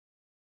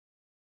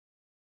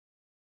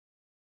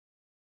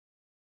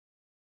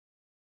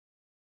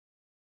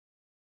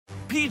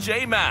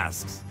PJ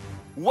Masks.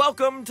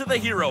 Welcome to the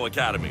Hero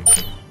Academy.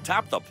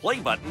 Tap the play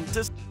button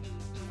to...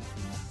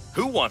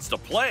 Who wants to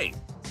play?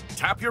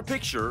 Tap your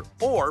picture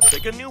or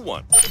pick a new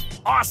one.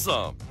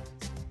 Awesome!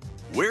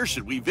 Where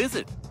should we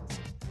visit?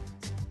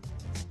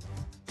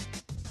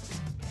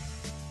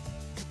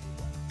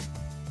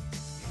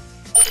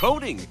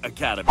 Coding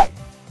Academy.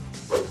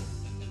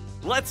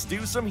 Let's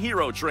do some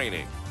hero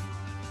training.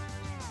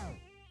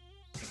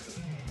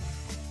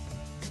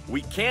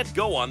 We can't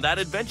go on that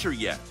adventure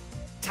yet.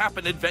 Tap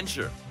an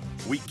adventure.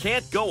 We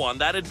can't go on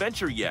that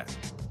adventure yet.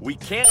 We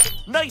can't...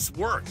 Nice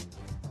work!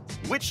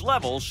 Which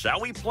level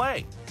shall we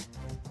play?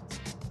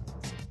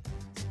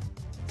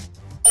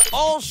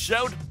 All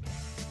shout...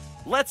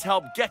 Let's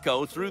help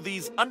Gekko through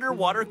these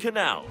underwater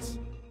canals.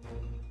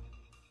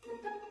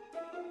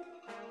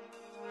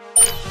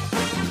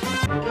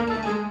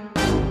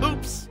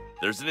 Oops!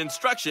 There's an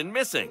instruction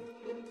missing.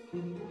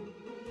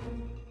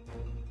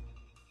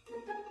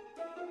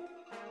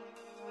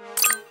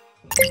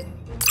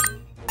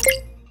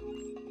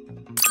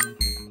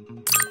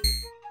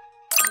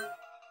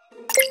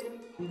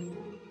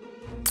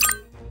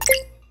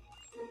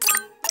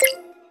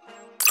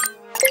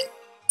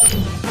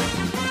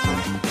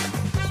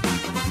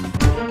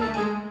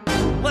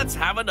 Let's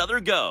have another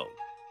go.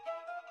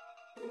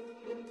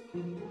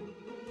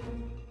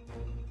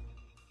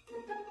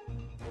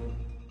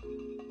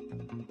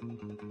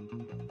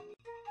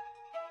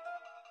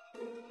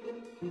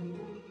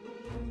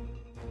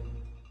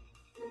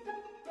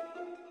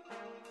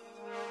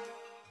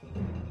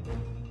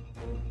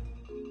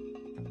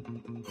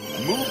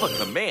 Move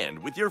a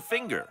command with your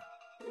finger.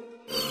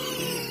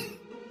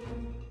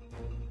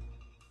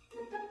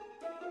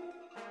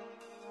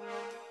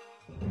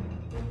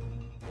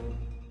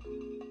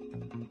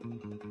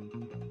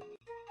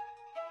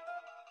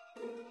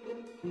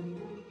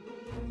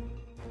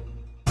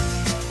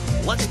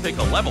 Let's pick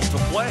a level to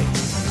play.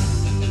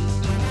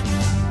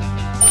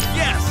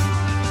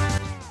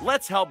 Yes!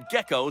 Let's help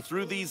Gekko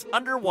through these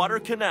underwater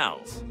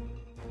canals.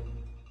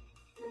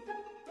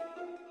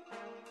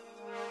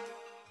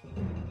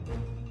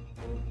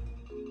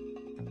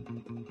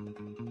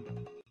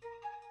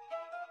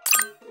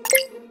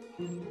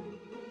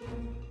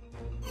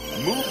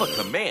 Move a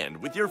command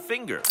with your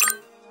finger.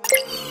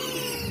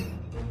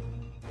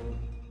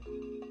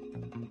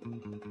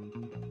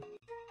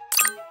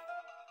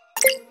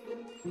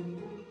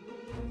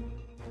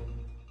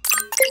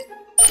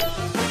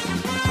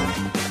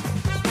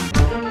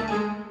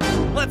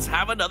 Let's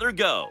have another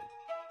go.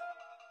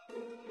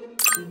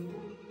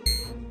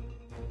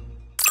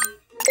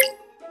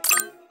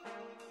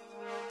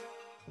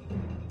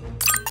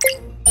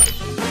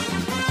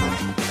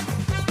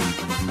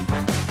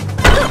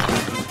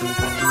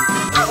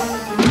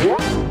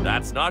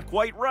 That's not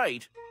quite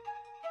right.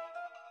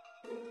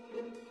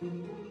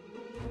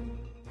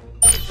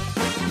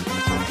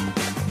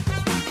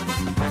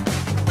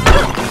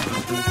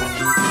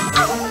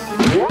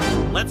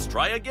 Let's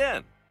try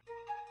again.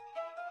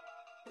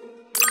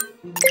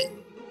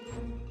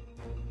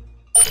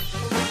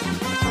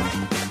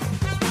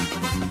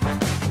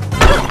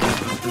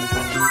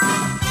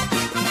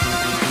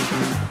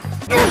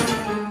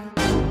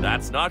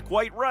 That's not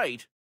quite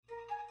right.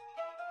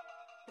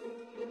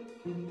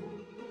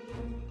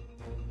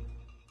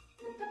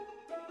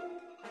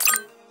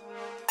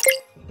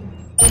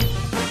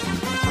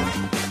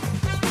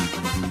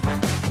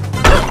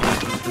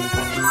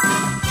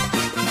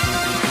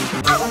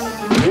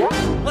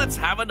 Let's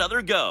have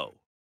another go.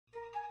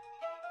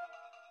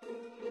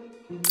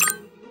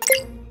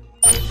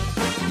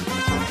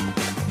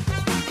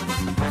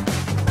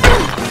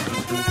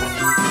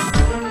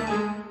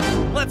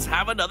 Let's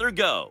have another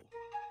go.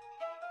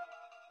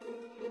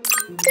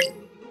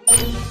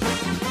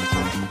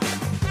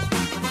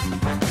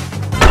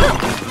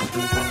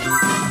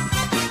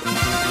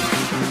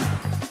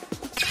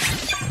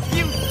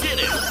 You did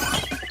it!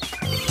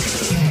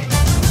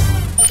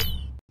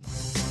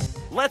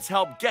 Let's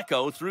help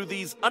Gekko through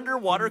these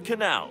underwater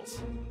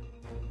canals.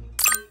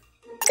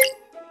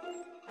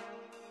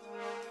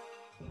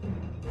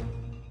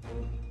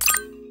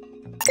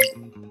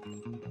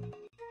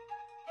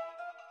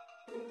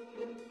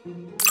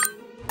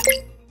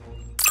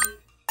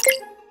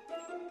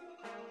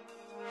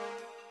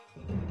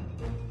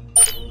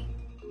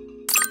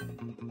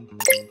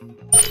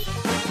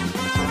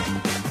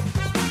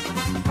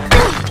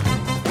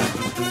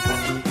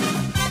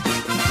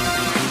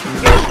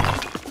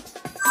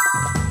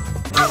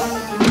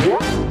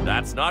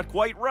 That's not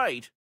quite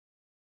right.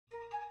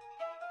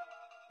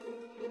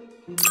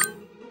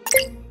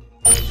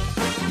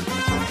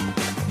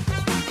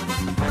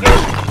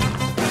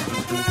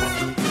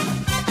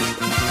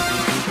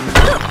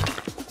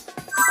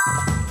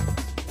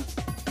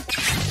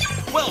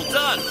 Well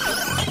done!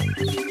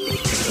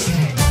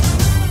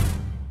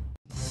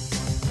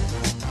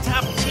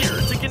 Tap here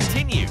to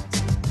continue.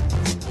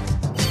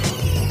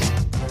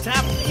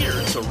 Tap here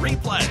to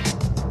replay.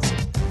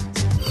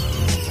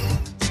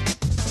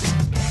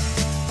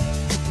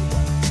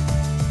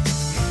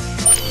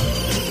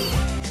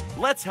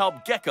 Let's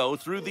help Gekko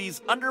through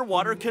these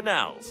underwater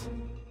canals.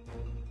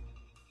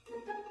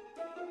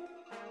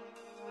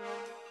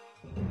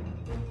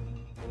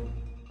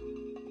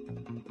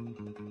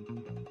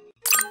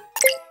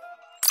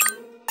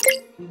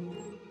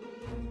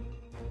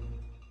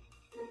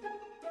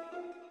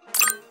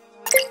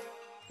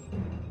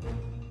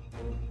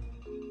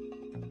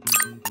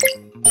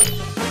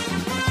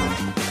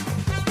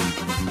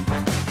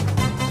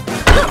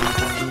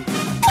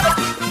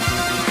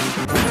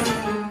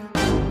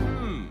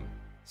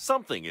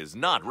 Something is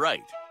not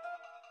right.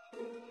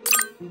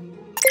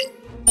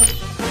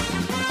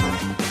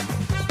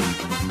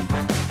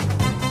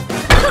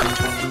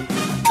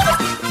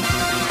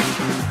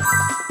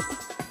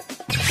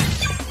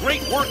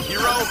 Great work,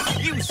 Hero!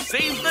 You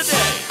saved the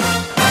day!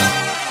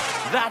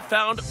 That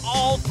found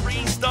all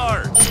 3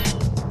 stars!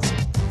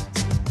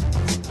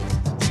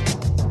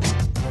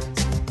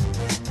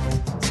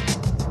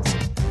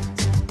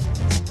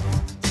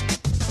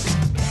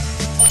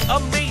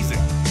 Amazing!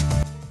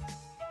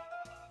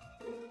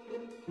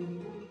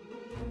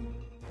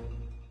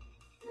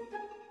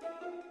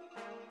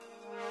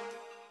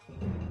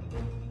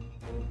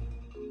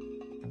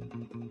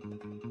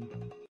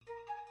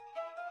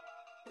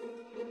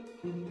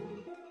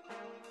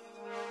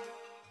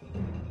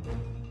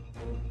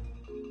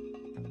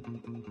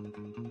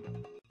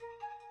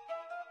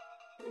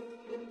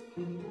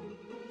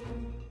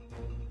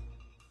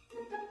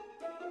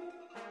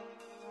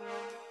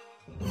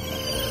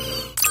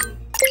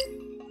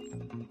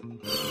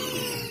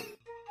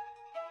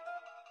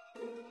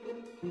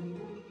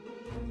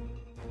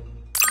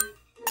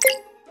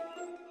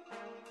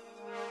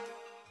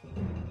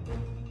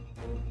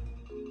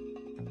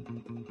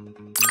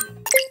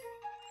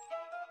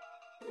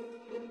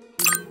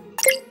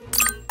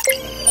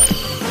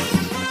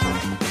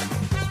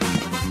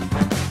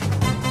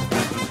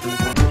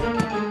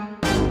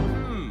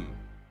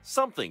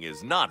 Something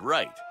is not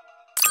right.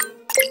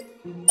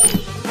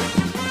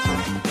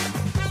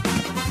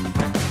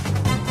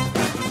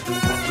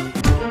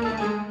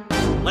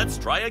 Let's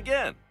try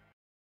again.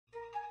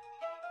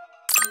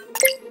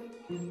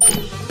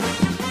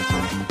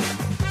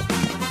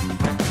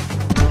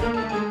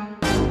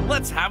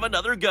 Let's have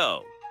another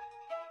go.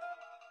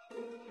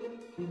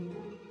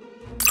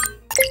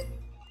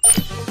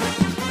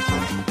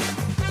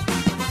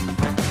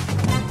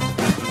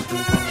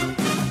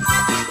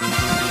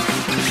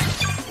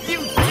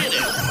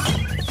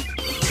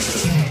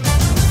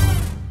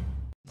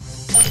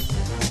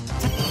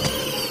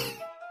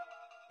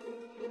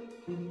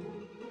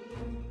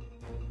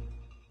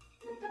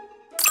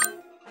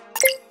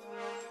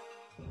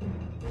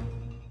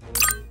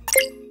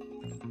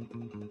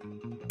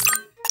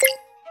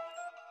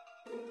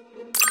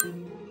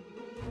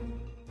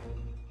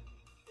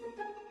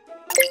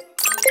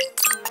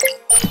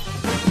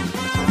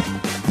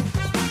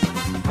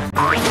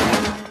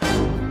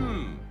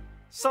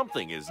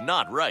 Something is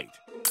not right.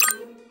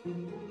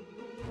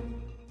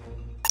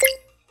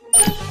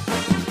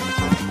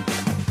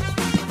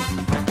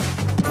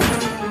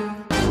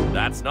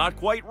 That's not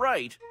quite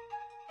right.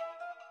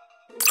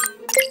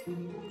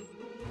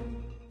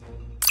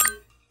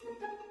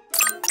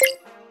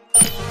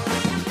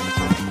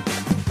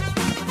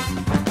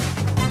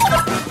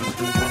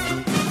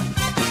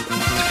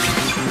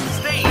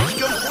 Stage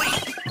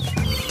complete.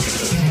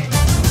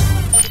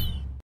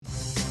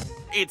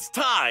 It's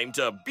time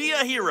to be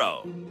a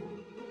hero.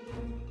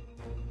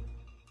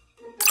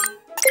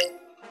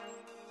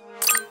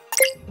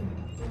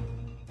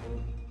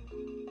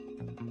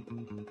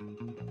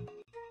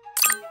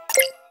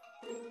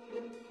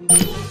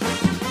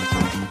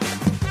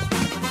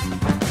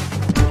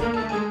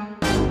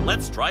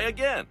 Let's try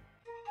again.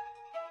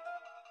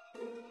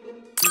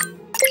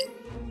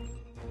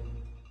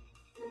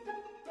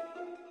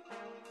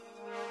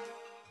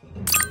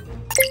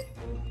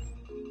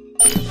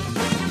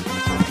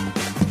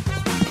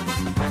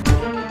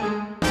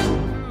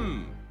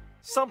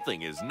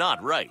 Something is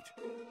not right.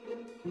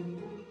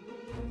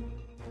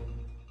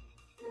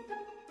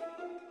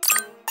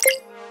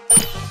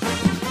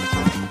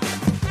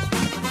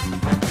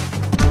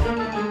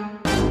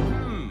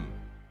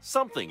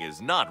 Something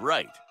is not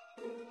right.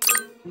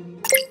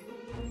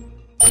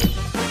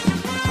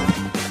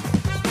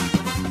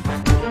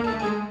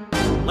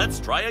 Let's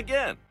try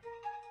again.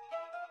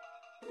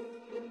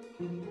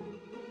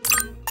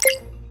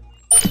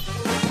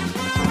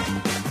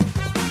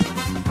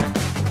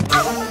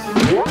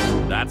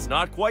 That's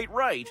not quite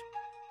right.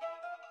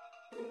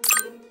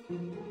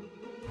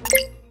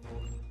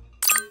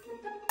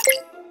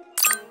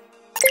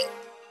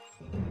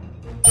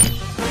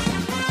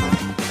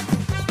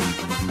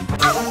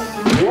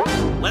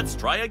 Let's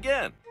try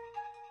again.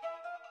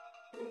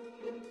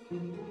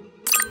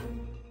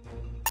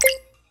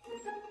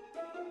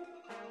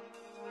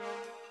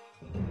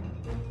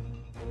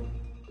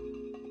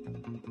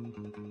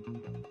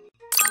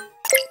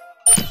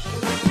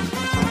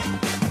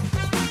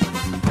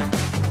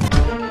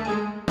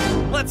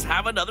 Let's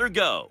have another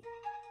go.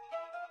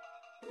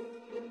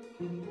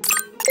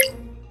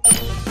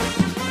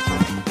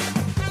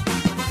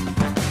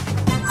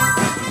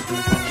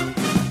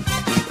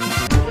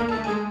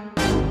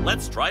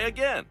 try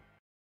again.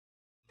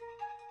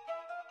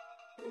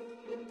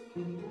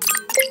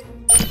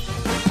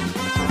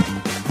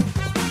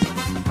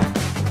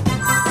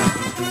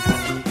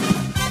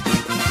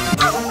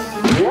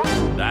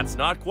 That's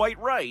not quite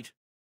right.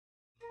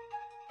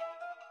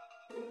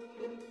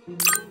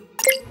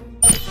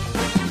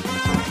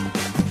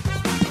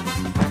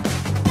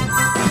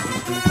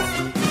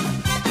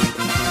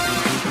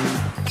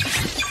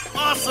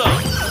 Awesome!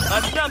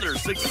 Another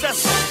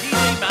successful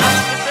PJ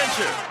Masks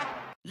adventure!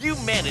 You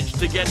managed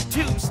to get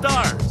 2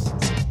 stars!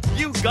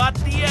 You got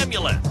the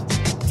amulet!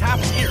 Tap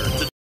here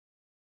to